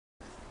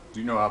Do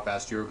you know how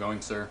fast you were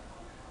going, sir?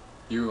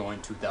 You were going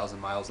 2,000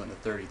 miles in a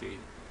 33.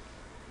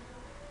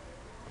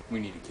 We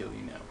need to kill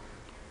you now.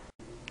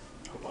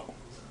 Hello.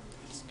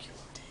 It's Kilo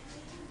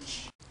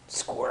TV.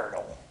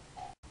 Squirtle.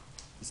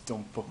 This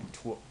dumb fucking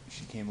twat.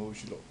 She came over,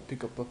 she like,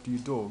 pick up after your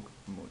dog.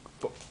 I'm like,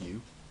 fuck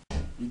you.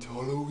 It's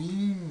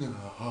Halloween.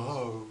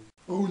 Oh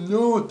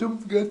no, don't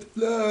forget the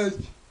flash.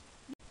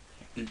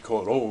 It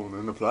caught on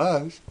in the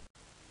flash.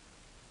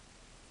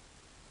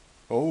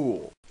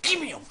 Oh. Give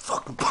me a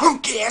fucking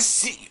punk ass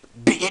seat,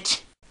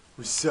 bitch.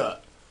 What's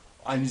up?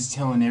 I'm just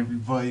telling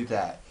everybody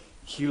that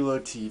Kilo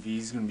TV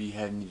is gonna be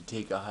having to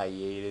take a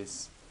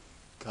hiatus.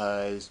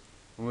 Cause,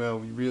 well,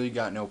 we really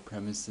got no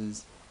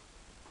premises.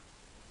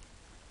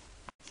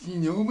 See,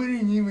 nobody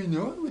even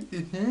knows what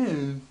this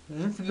is.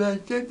 There's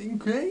like something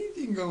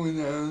crazy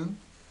going on.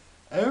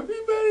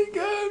 Everybody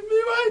gotta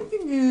be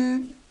watching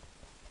it.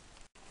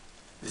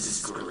 This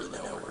is Gorilla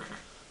Network.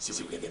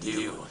 See what we gotta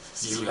do.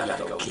 See what we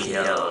gotta go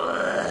kill.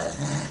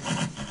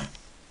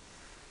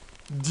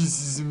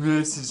 This is a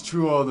message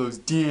to all those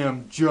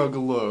damn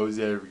juggalos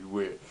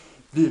everywhere.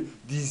 This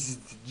is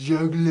the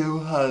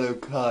Juggalo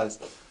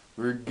Holocaust.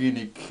 We're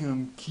gonna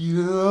come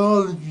kill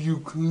all of you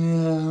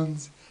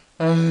clowns.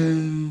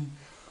 And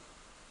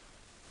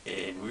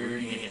we're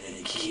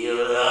gonna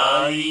kill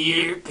all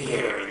your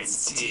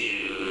parents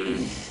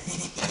too.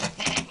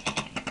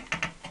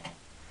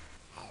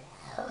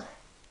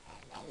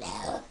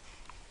 Hello.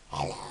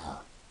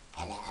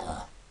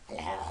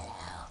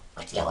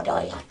 What you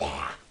doing up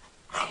there?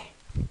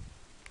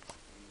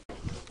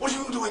 What are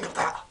you doing up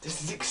there?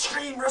 This is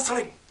extreme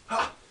wrestling.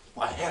 Huh?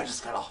 My hair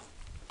just got off.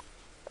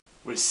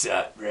 What's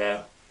up,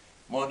 bro?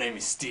 My name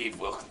is Steve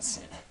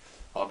Wilkinson.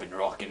 I've been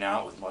rocking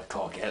out with my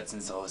cockhead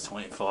since I was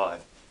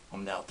 25.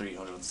 I'm now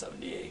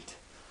 378.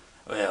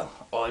 Well,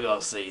 all I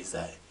gotta say is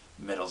that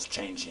metal's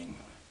changing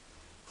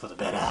for the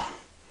better.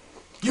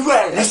 You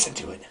better listen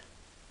to it.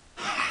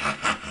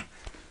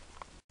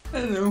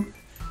 hello.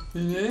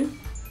 Today,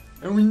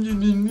 I want you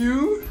to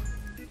know.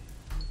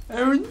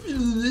 I want you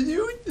to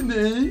know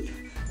today.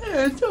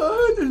 I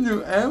saw the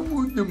little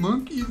animals, the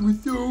monkeys were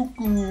so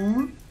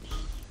cool.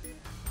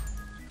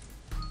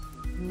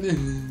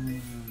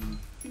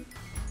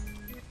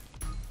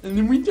 And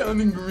then we saw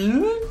the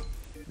gorillas,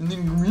 and the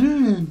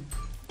gorillas,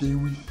 they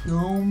were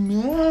so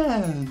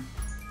mad.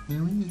 They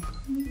were just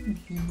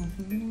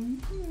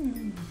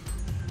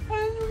I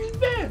look at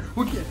that.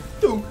 Okay,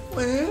 so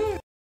mad.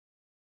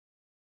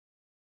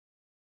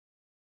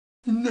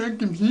 And not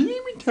completely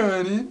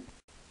retarded.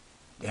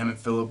 Damn it,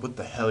 Philip, what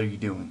the hell are you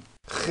doing?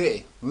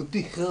 Hey, what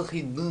the hell are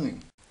you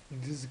doing?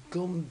 It is a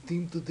common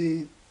theme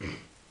today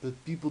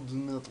that people do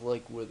not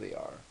like where they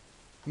are.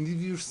 And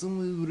if you're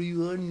somewhere where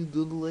you are and you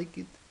don't like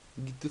it,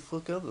 get the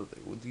fuck out of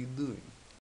there. What are you doing?